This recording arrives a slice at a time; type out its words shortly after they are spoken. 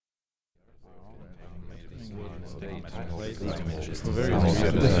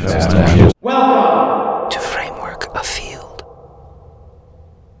Welcome to Framework Afield.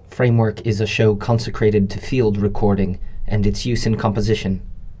 Framework is a show consecrated to field recording and its use in composition.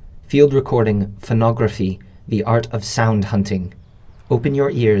 Field recording, phonography, the art of sound hunting. Open your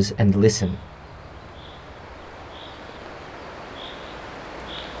ears and listen.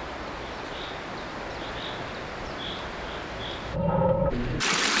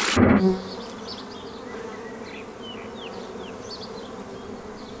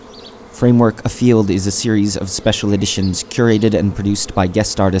 Framework Afield is a series of special editions curated and produced by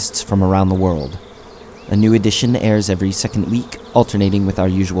guest artists from around the world. A new edition airs every second week, alternating with our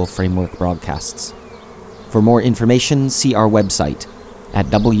usual Framework broadcasts. For more information, see our website at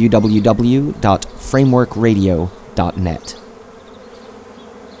www.frameworkradio.net.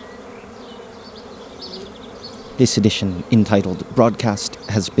 This edition, entitled Broadcast,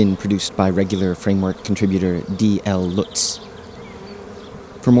 has been produced by regular Framework contributor D.L. Lutz.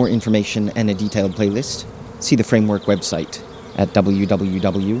 For more information and a detailed playlist, see the Framework website at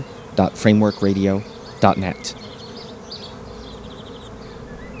www.frameworkradio.net.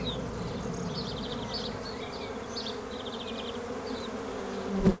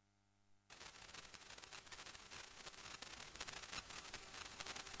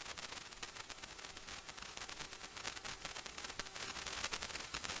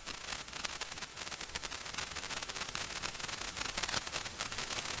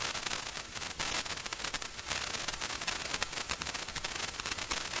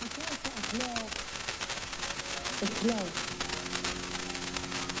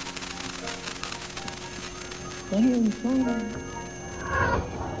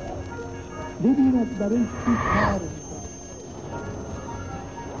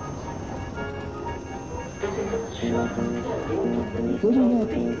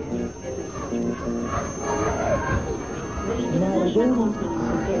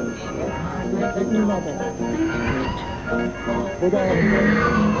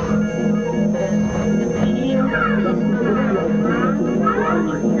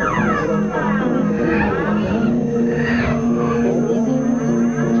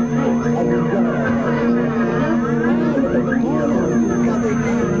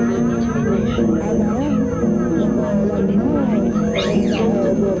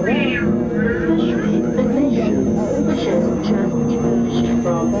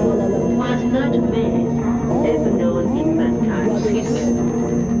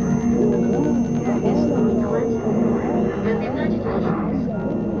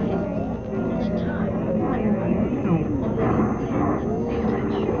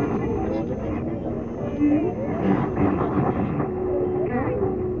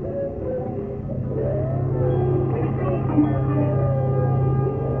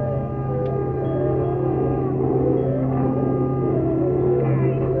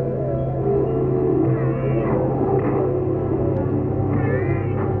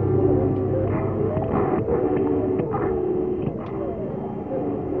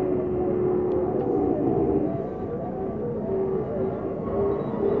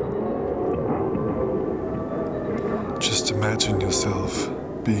 Just imagine yourself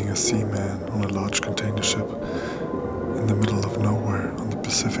being a seaman on a large container ship in the middle of nowhere on the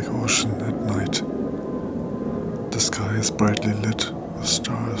Pacific Ocean at night. The sky is brightly lit with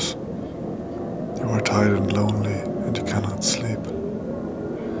stars. You are tired and lonely and you cannot sleep.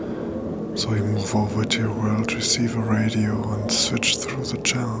 So you move over to your world, receive a radio and switch through the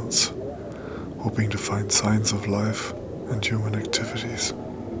channels, hoping to find signs of life and human activities.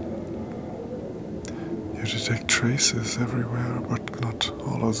 You detect traces everywhere, but not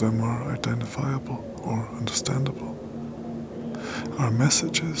all of them are identifiable or understandable. Are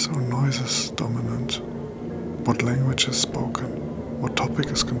messages or noises dominant? What language is spoken? What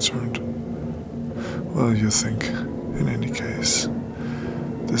topic is concerned? Well, you think, in any case,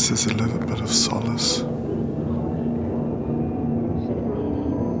 this is a little bit of solace.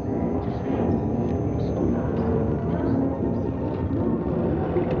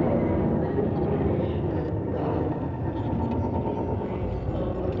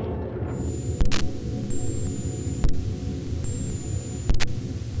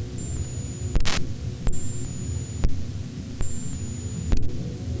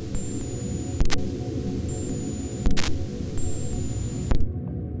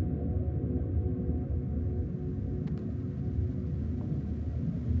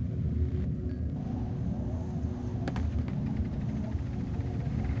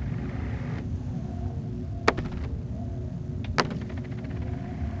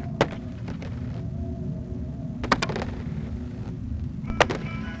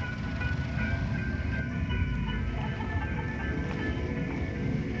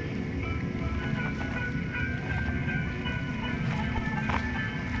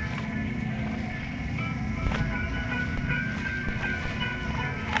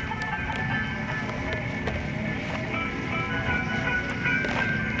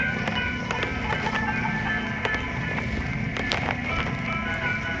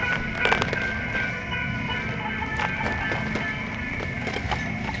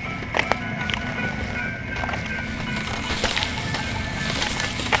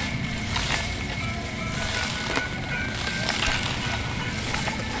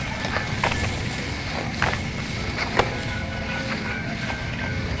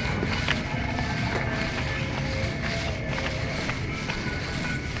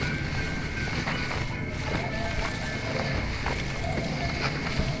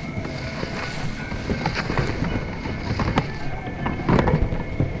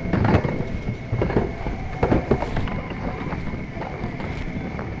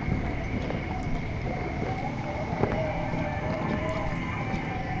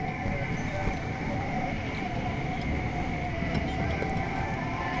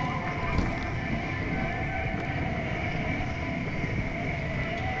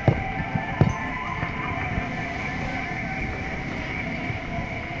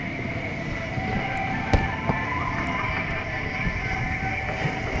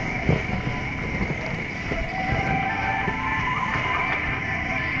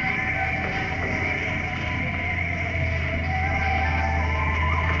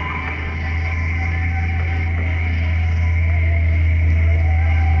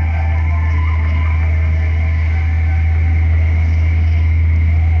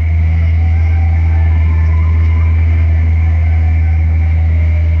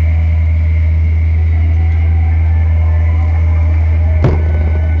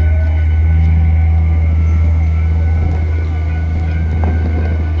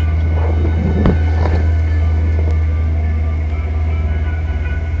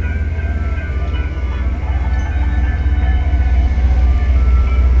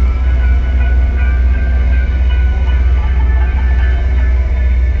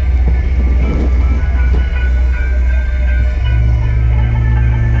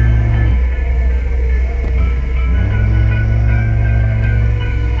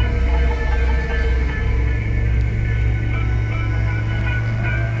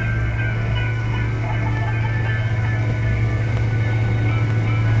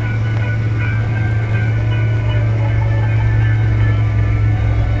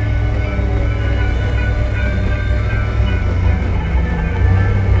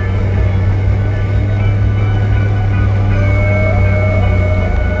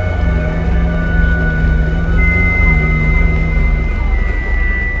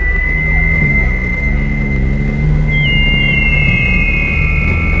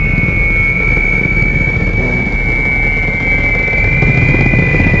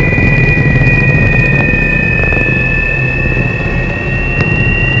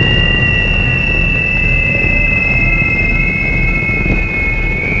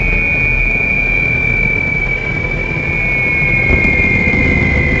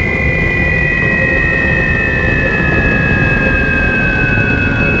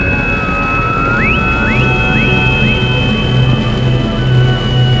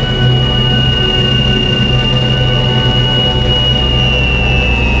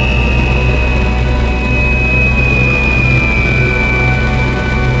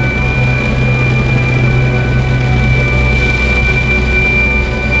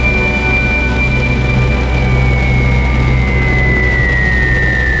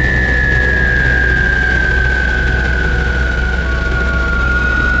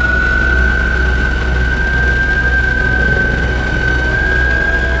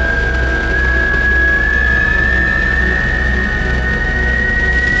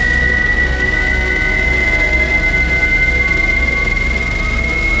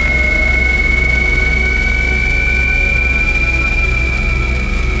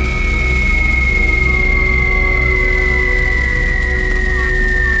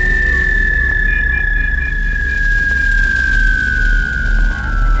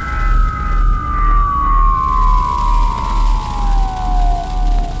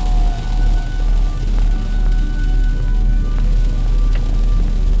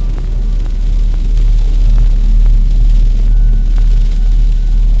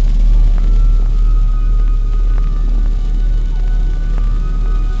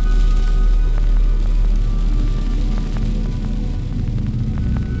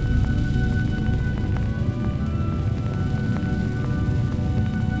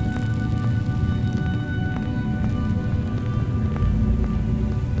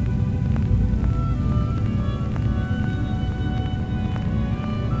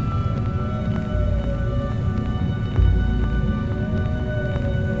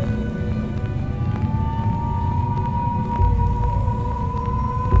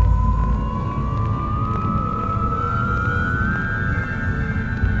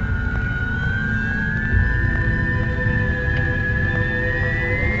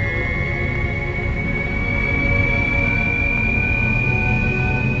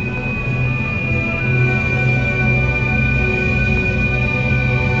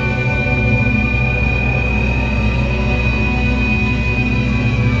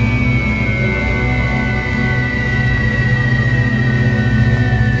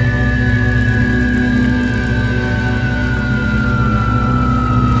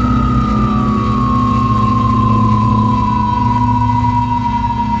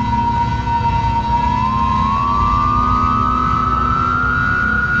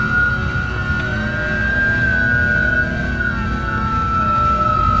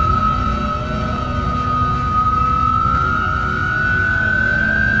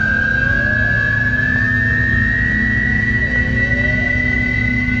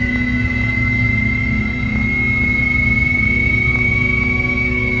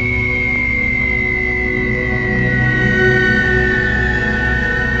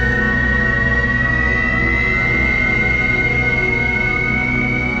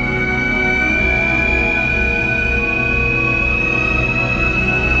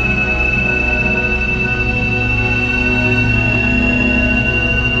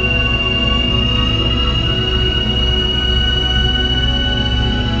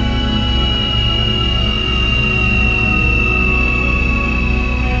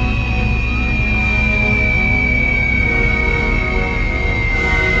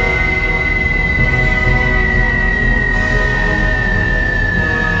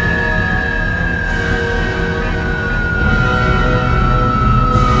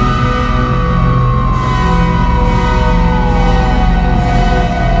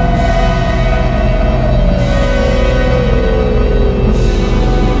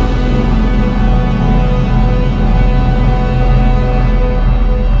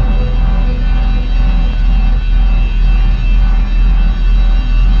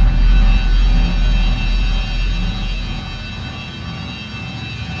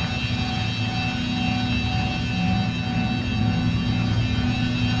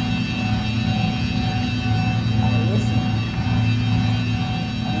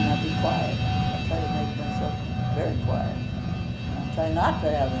 Try not to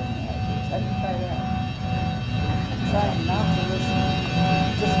have any ideas. How do you try that? Try not to listen.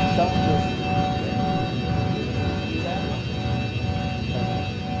 Just don't listen.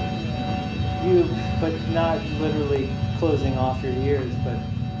 But not literally closing off your ears, but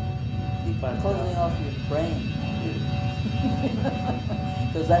Closing off your brain.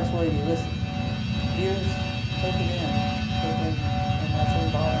 Because that's where you listen. Ears, take it in. And that's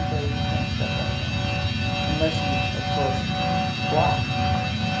involuntary. You can't step like that. Unless you, of course, block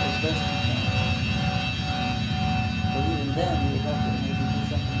as best you can. But even then, you would have to maybe do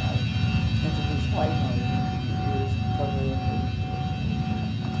something like introduce white noise into your ears, cover it.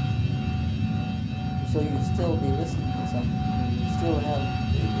 So you'd still be listening to something. It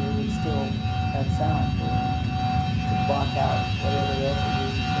would still have sound to block out whatever else it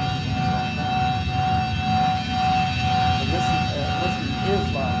is you think you're going to block out. But listening is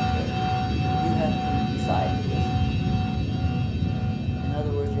voluntary. You have to decide to listen. In other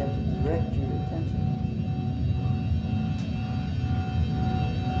words, you have to direct your attention.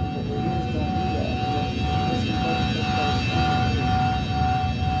 But the ears don't do that. Listen doesn't take place in the ears.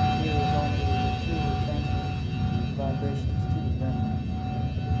 Ears only the tool to transmit vibrations to the brain.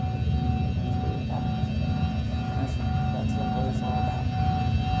 That's what it's all about.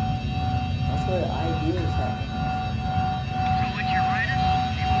 That's where ideas happen. So would you write us?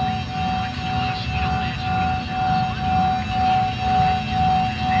 You will leave comments to us. We don't answer emails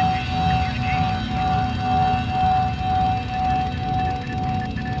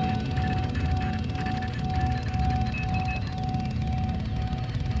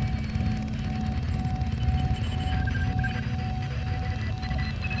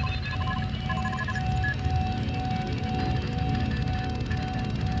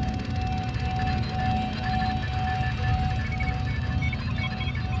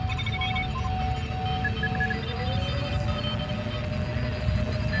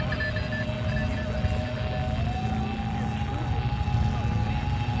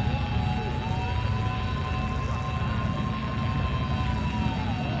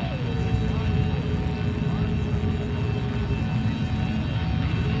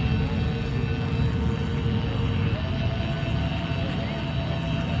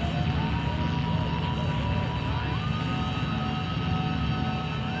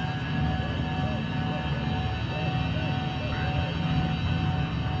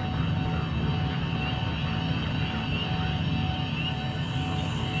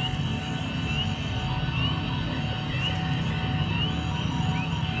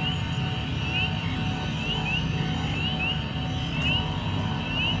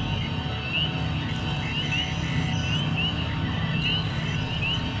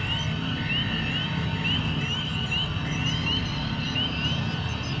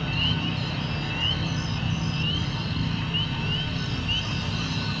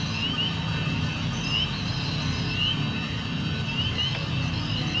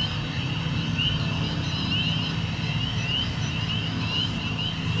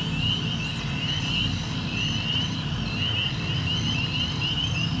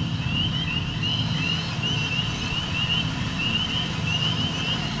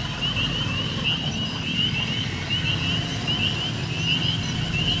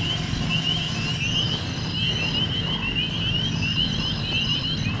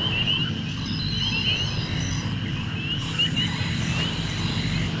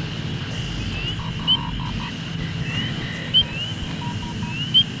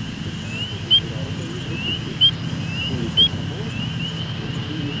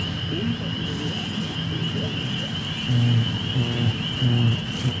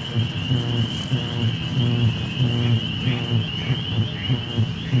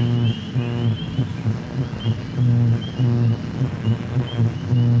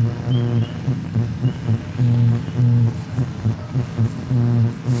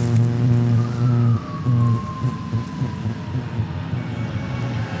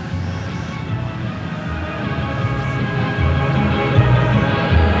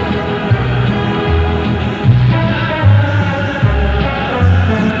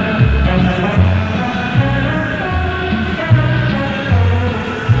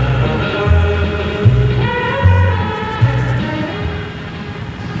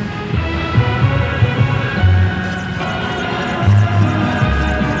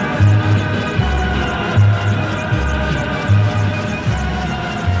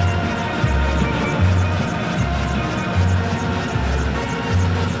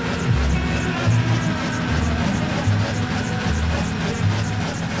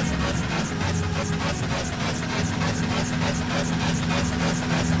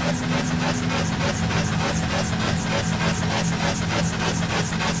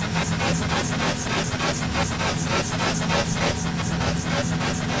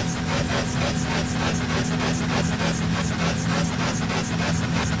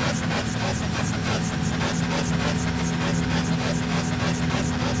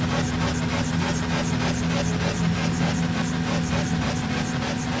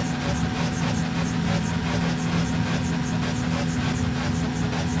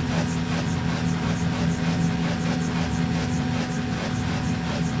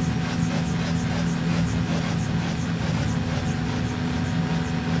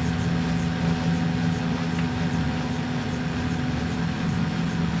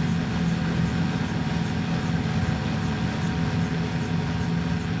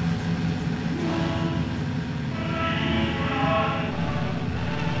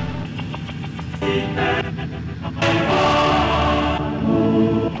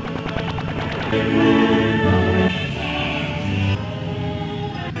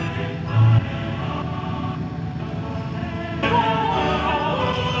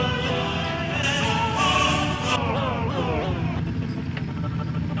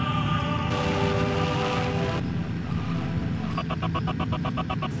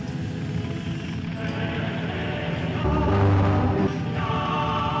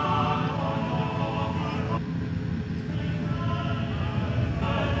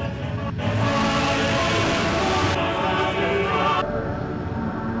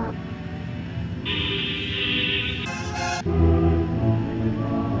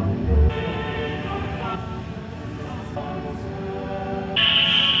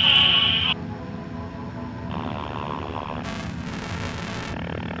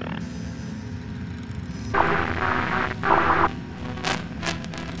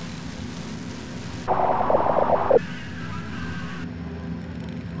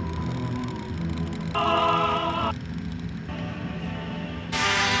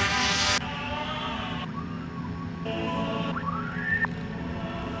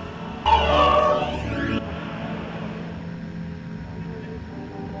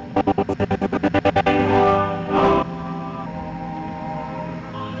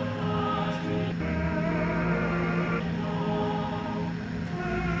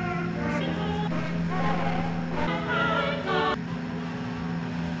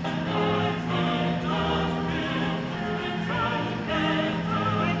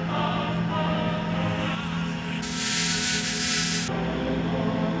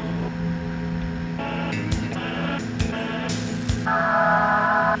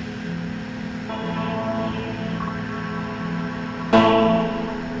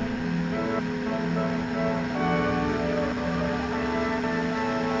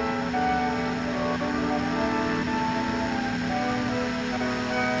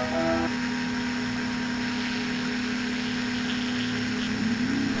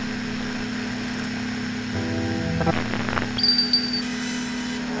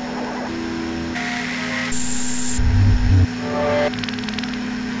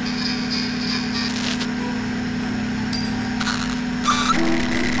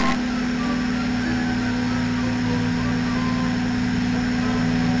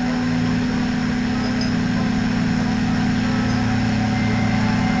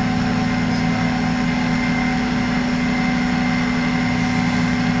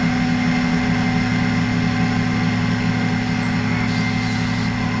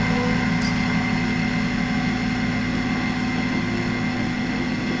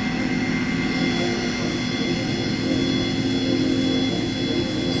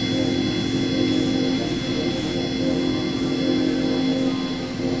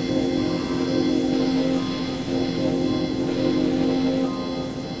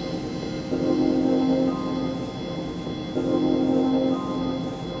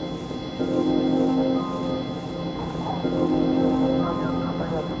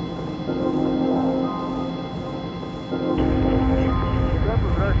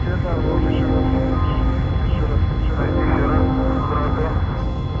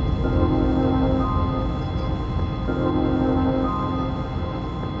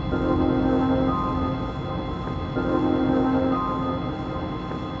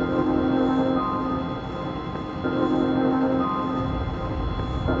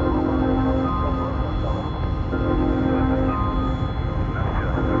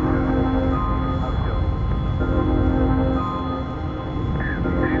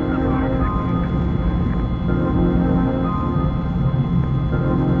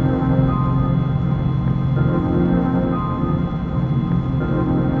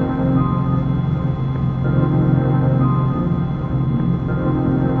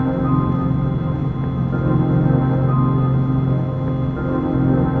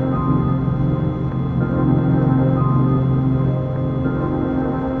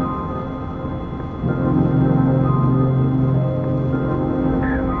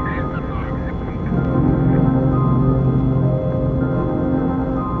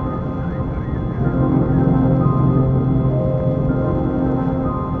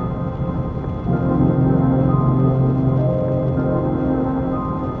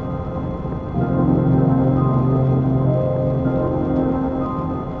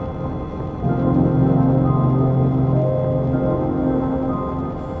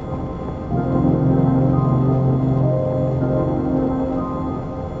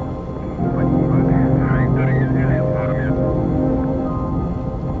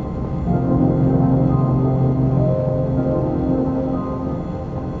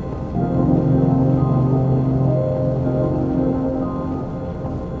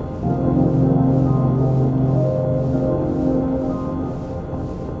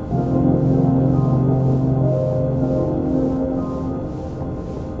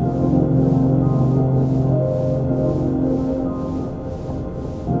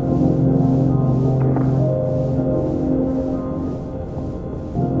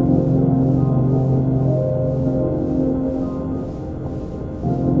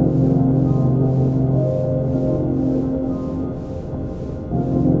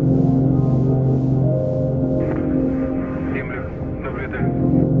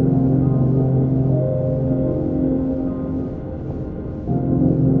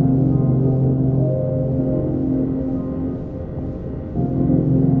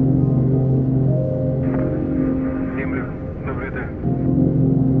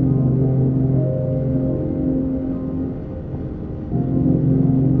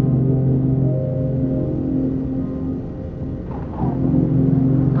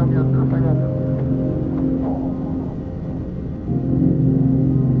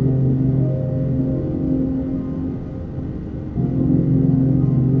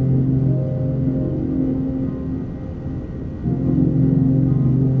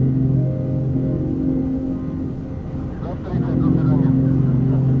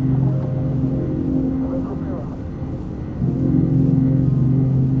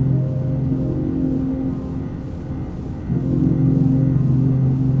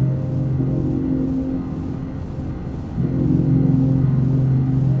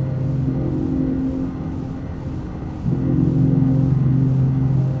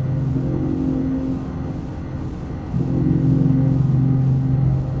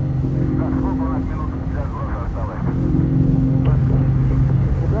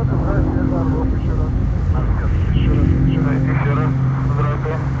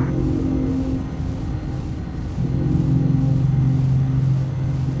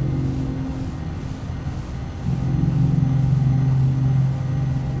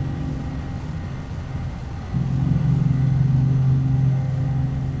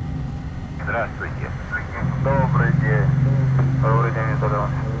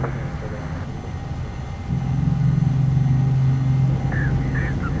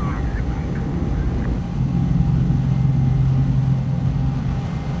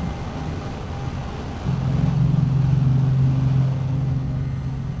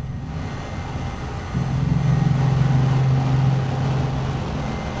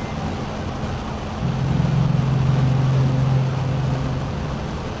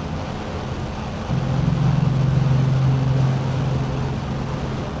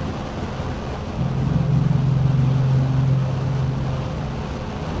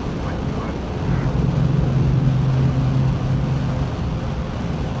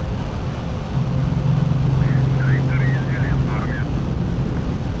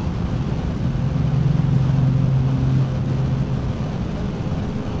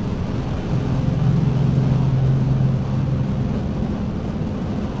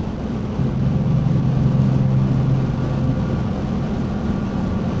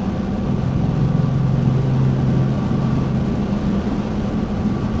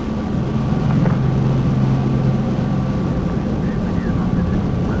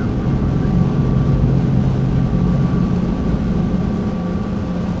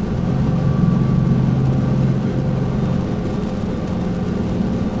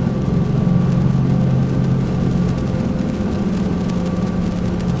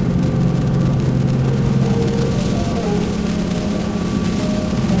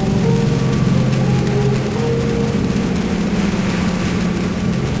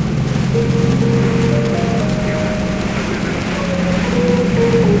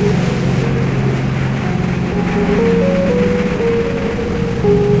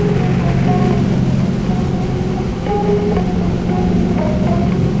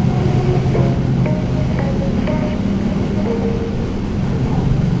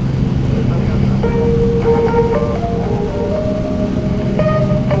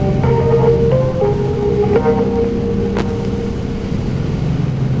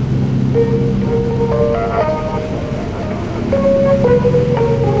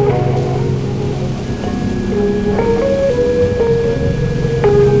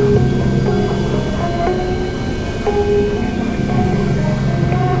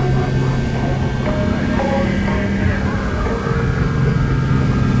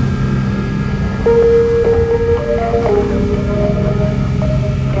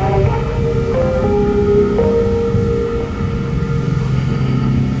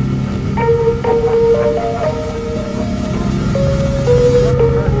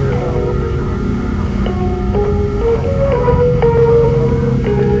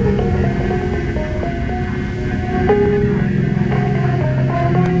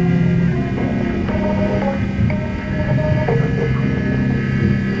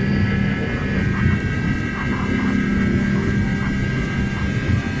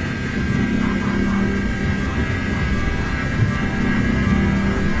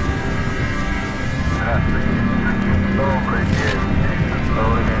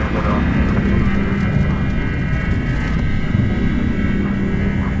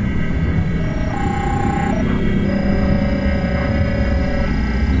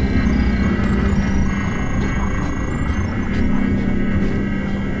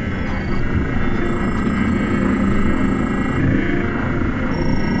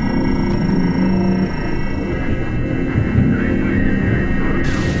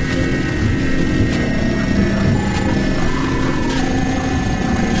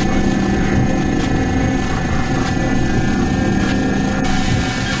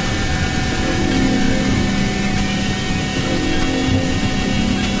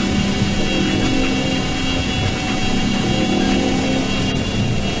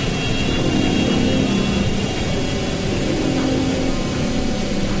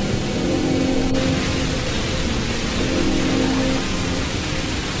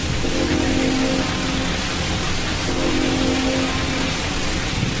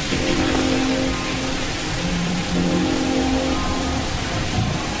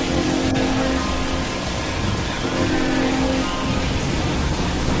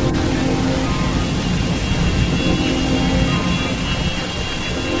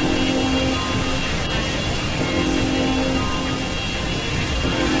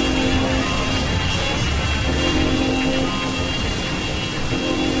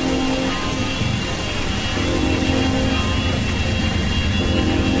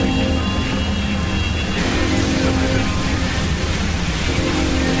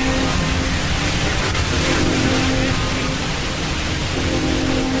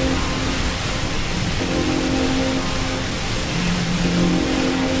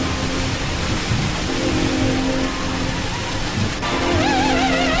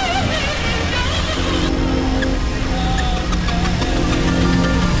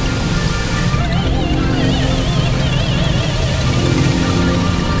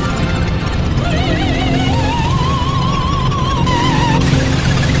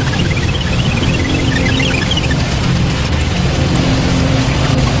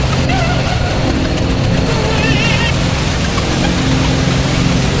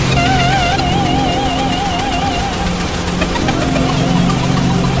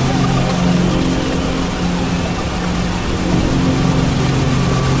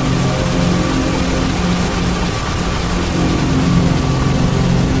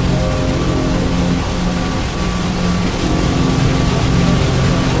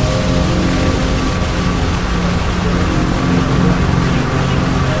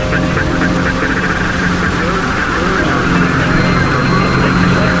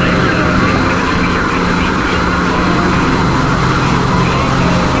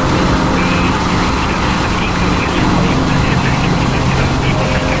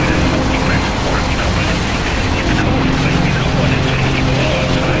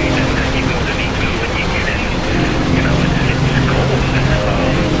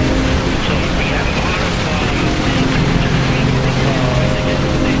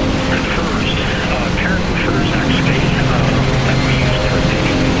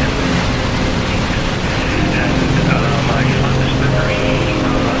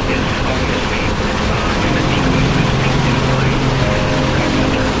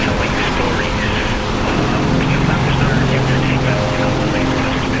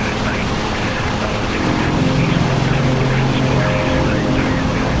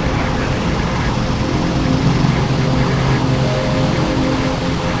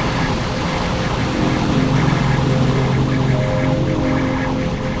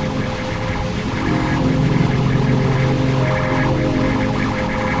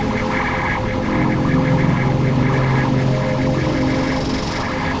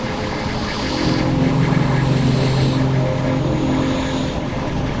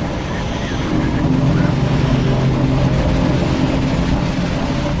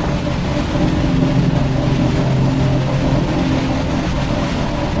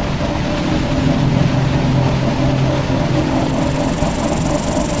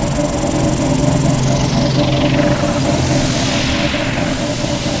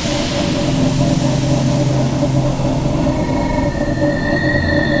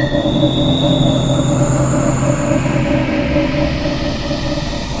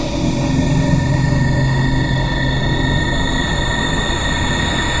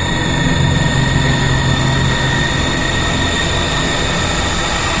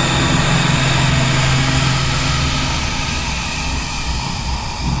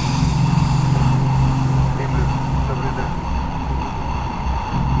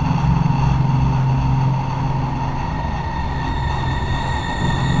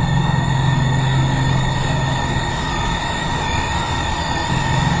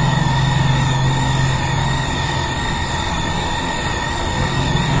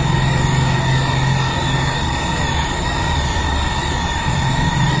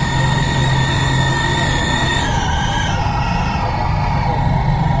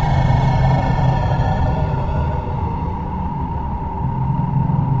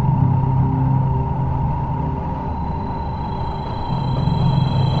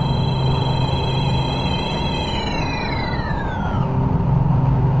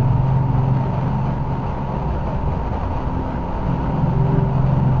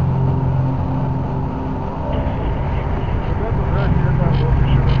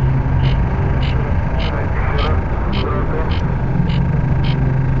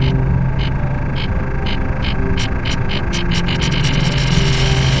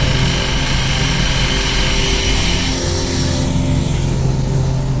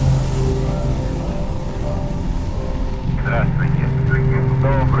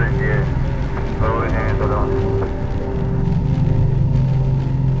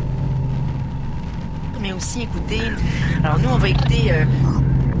aussi écouter. Alors nous, on va écouter...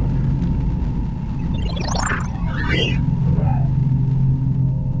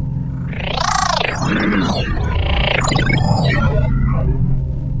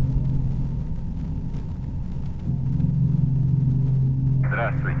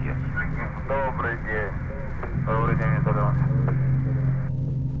 Здравствуйте. Добрый день. Добрый день, это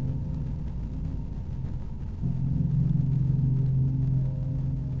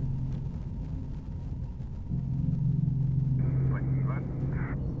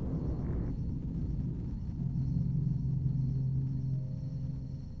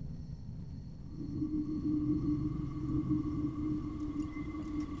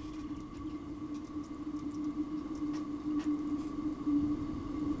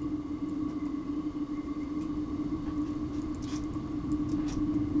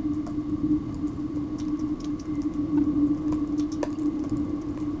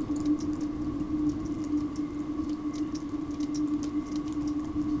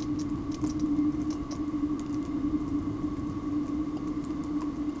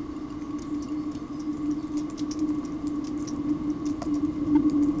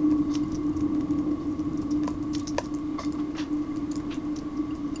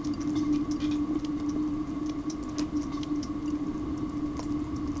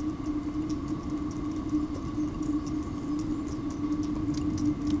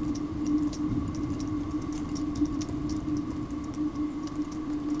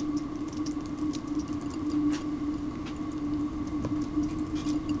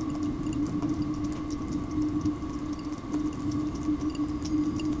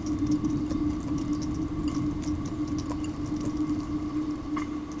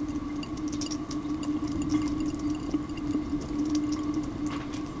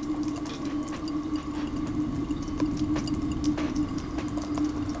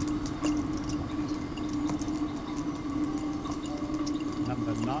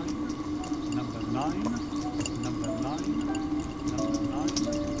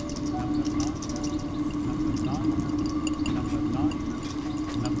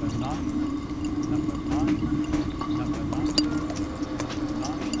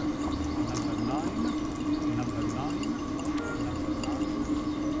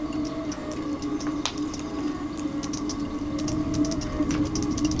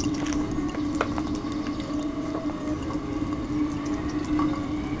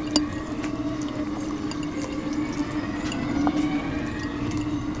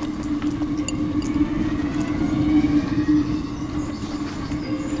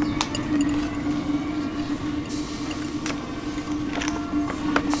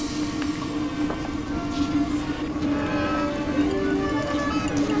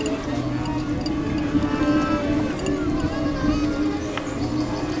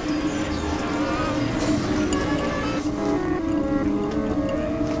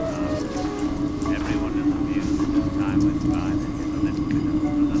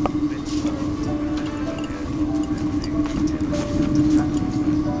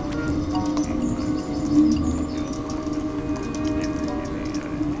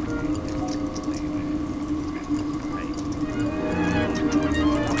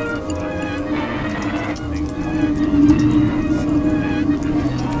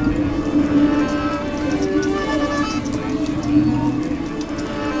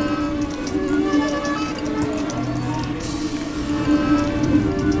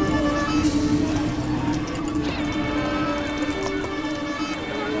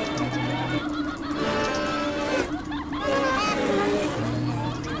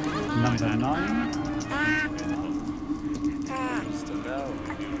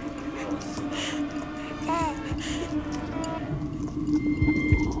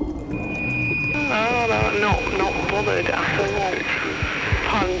not bothered at all.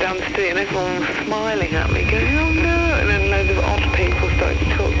 I'm down the street and everyone was smiling at me, going, oh no, and then loads of odd people started to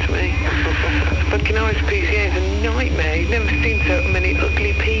talk to me. Fucking RSPCA is a nightmare. You've never seen so many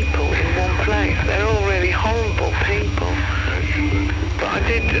ugly people in one place. They're all really horrible people. But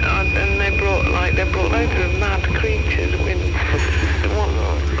and they brought loads of mad creatures.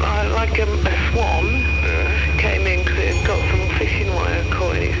 Like a swan came in because it had got some fishing wire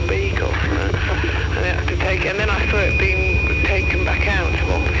caught in its beak or something, and it had to take it. And then I saw it being taken back out, so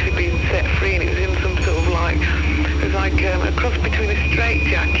obviously being set free, and it was in some sort of it was like a cross between a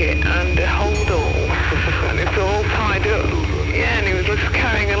straitjacket and a holdall, and it's all tied up. Yeah, and he was just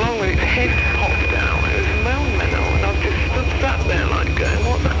carrying along with its head popped out. It was well mental, and I've just sat there like going,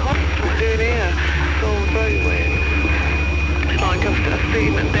 what the fuck am I doing here? It's all very weird. It's like I've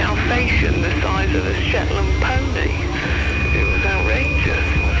seen an Alsatian the size of a Shetland pony. It was outrageous.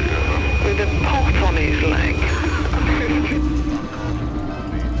 With a pot on his leg.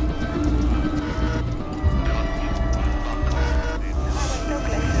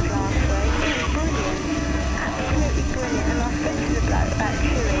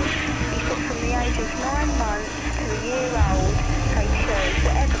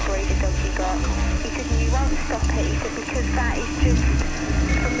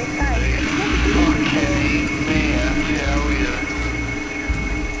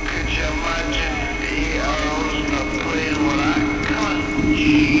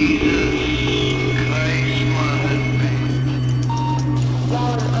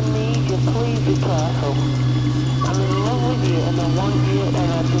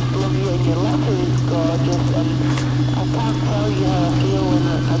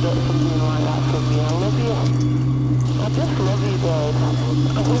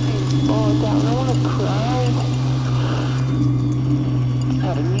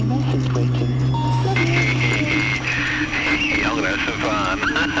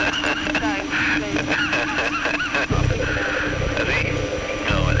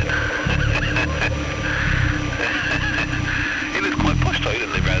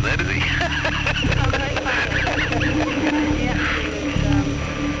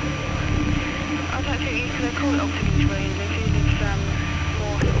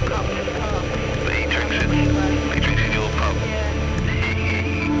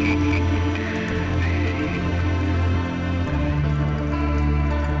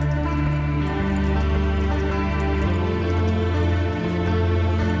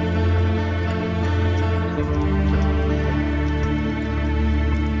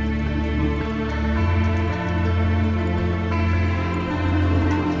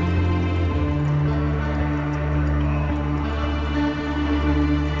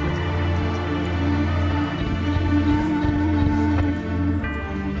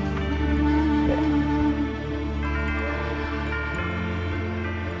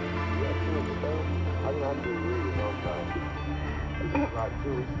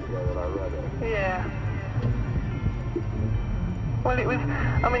 Yeah. Well, it was,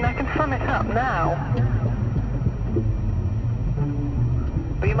 I mean, I can sum it up now.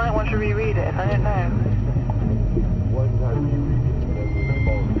 But you might want to reread it, I don't know.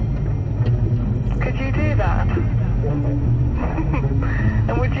 Could you do that?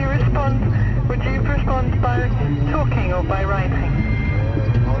 And would you respond by talking or by writing?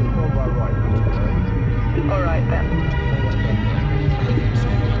 All right then.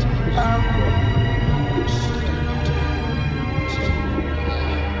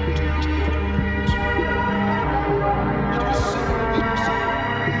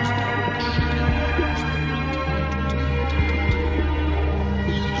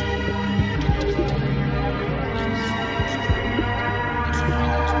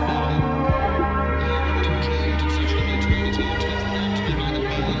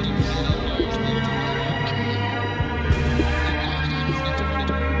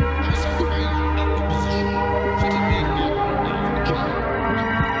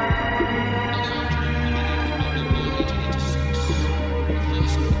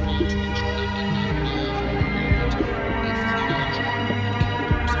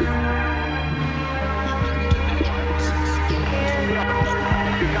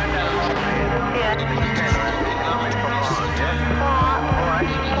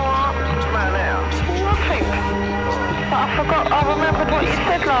 I remembered what you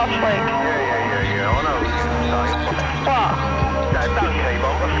said last week. Yeah, I know what you're saying. What? Don't keep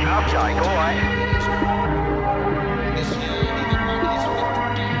on, what's the uptake, alright?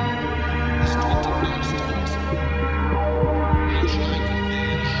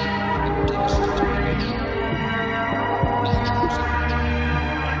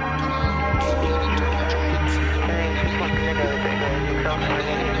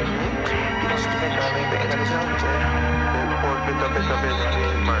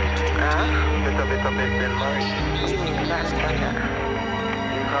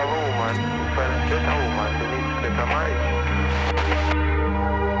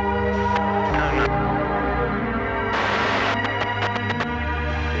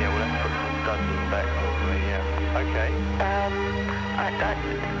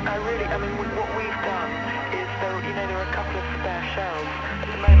 I mean, what we've done is, there are a couple of spare shelves. At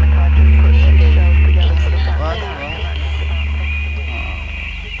the moment, I've just put 2 shelves together for the back.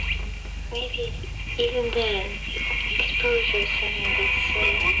 Maybe even then, exposure is something that's so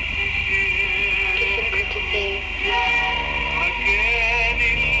difficult to bear. The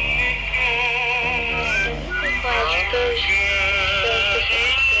reason why exposure is so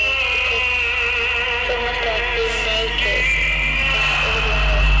difficult because it's almost like being naked.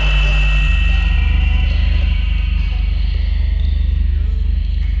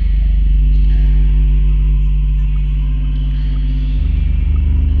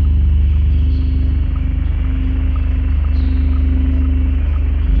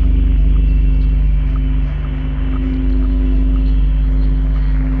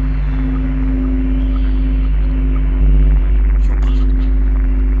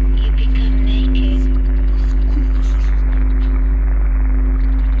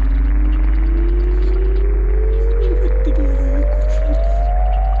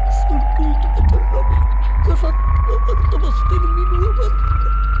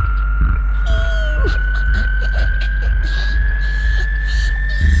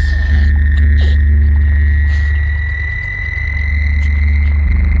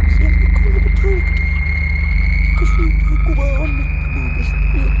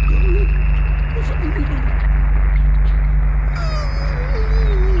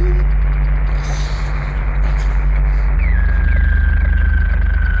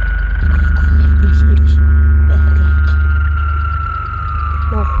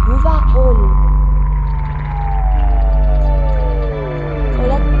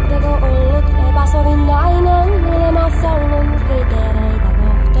 on kriteereitä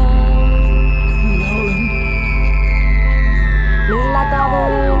kohtaan. Minä olen. Millä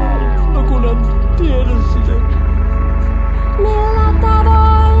tavoin? No kun en tiedä sitä. Millä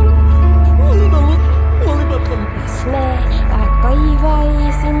tavoin? Olen ollut huolimaton. Jos me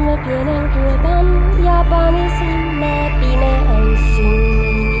kaivaisimme pienen kuopan ja panisimme pimeän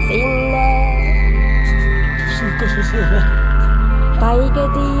synnin sinne. Pysyykö se siellä?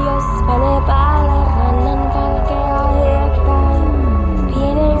 Kaiketi jos pane päälle rannan valkea hiekka,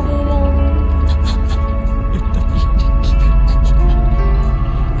 pienen kiven. Että pieni kivi.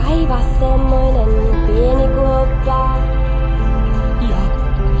 Kaiva semmoinen pieni kuoppa. Ja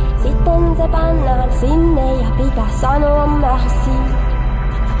Sitten se pannaan sinne ja pitää sanoa merci.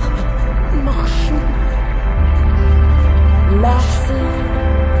 Merci. Merci.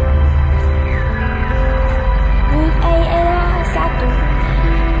 Nyt ei enää satu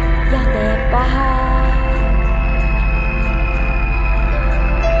ja tee pahaa.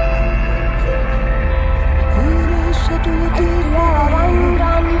 Äkkiä vain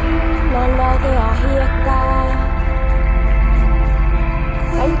rannan valkea hiekkaa.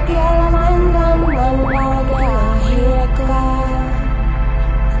 Kaikkialla vain rannan valkea hiekkaa.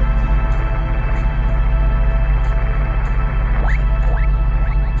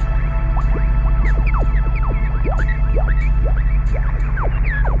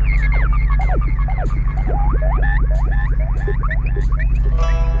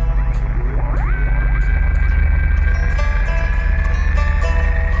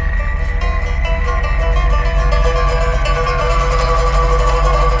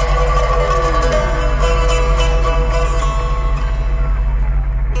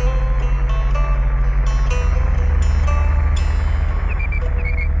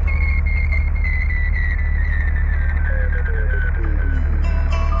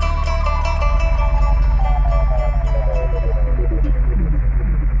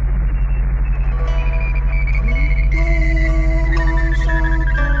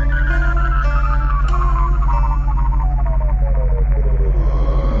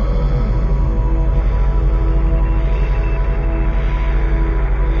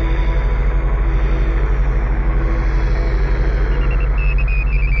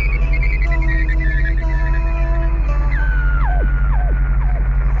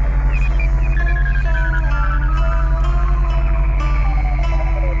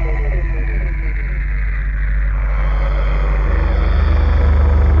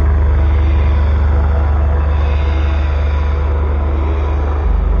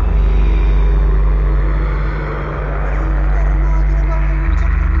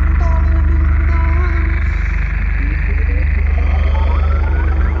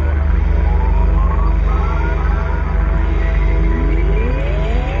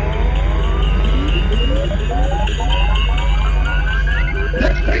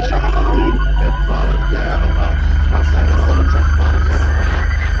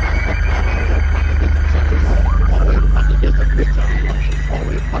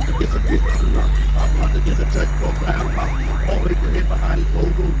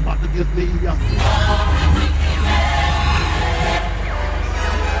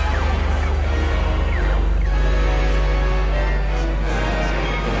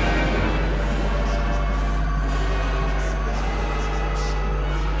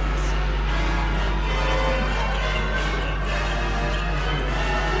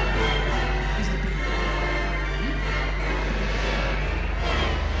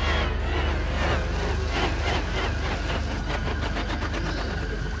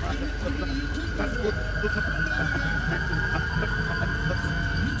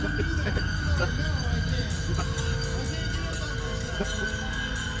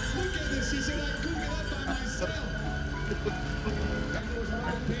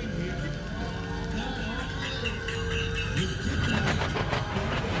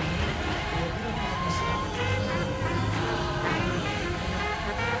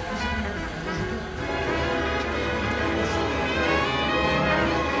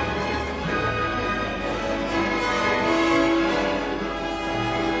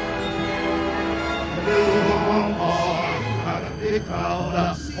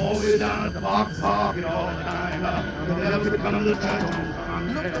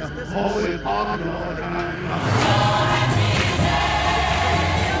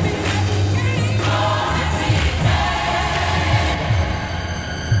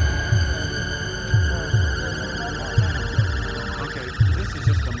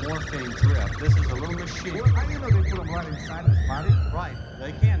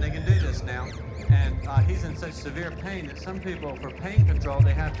 Severe pain that some people, for pain control,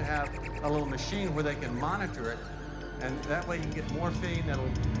 they have to have a little machine where they can monitor it And that way you can get morphine that'll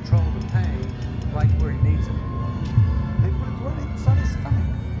control the pain right where he needs it. They put it where it's on his stomach.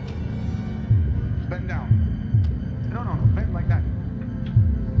 Bend down. No, bend like that.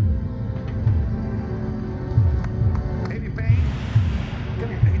 Any pain? Come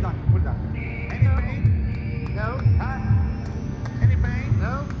here, take it down, put it down. Any pain? No. Huh? Any pain?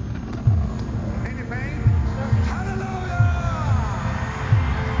 No. Any pain? Hallelujah!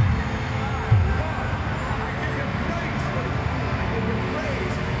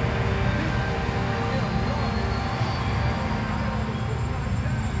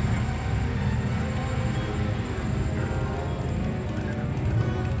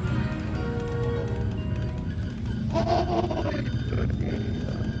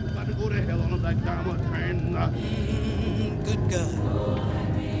 Got to go to hell on that damn train. Good God.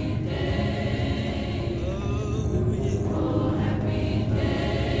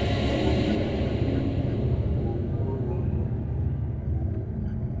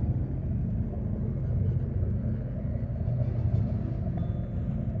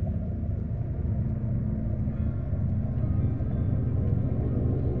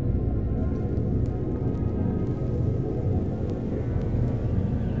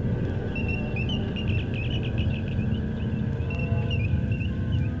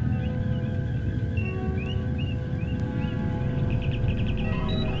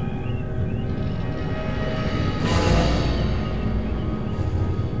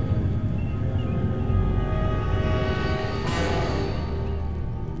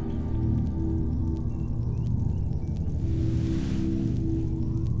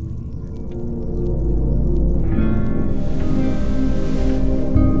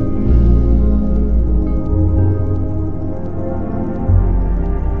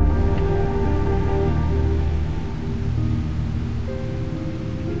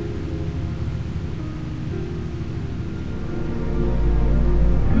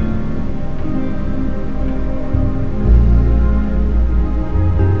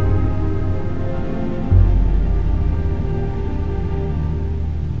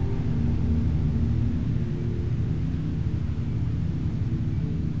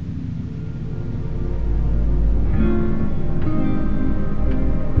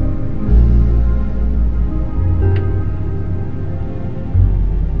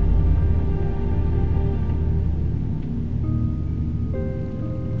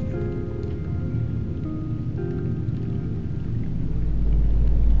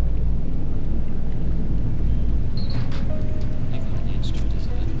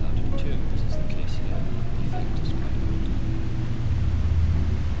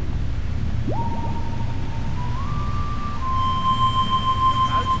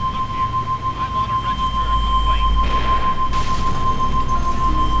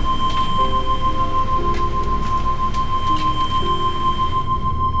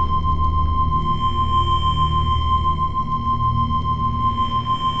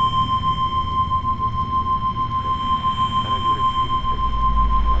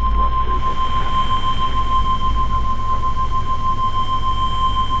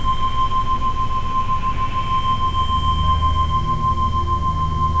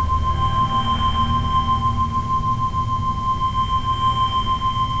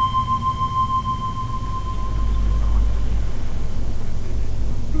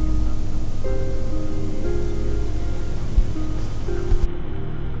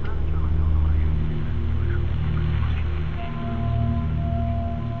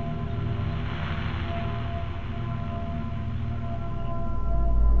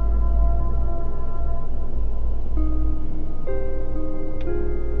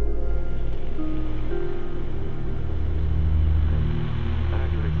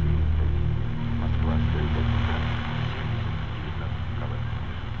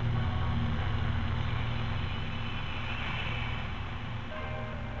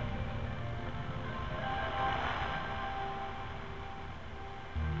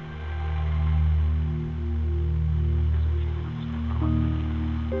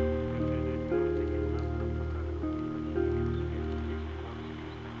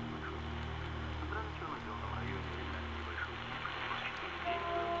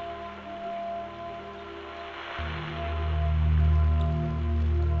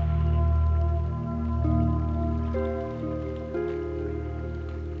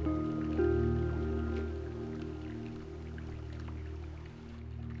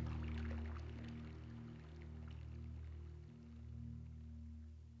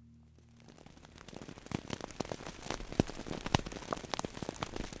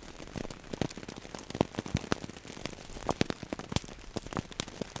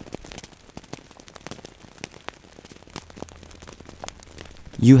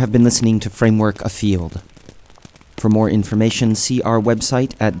 You have been listening to Framework Afield. For more information, see our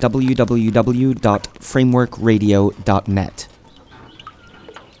website at www.frameworkradio.net.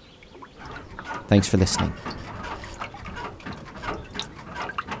 Thanks for listening.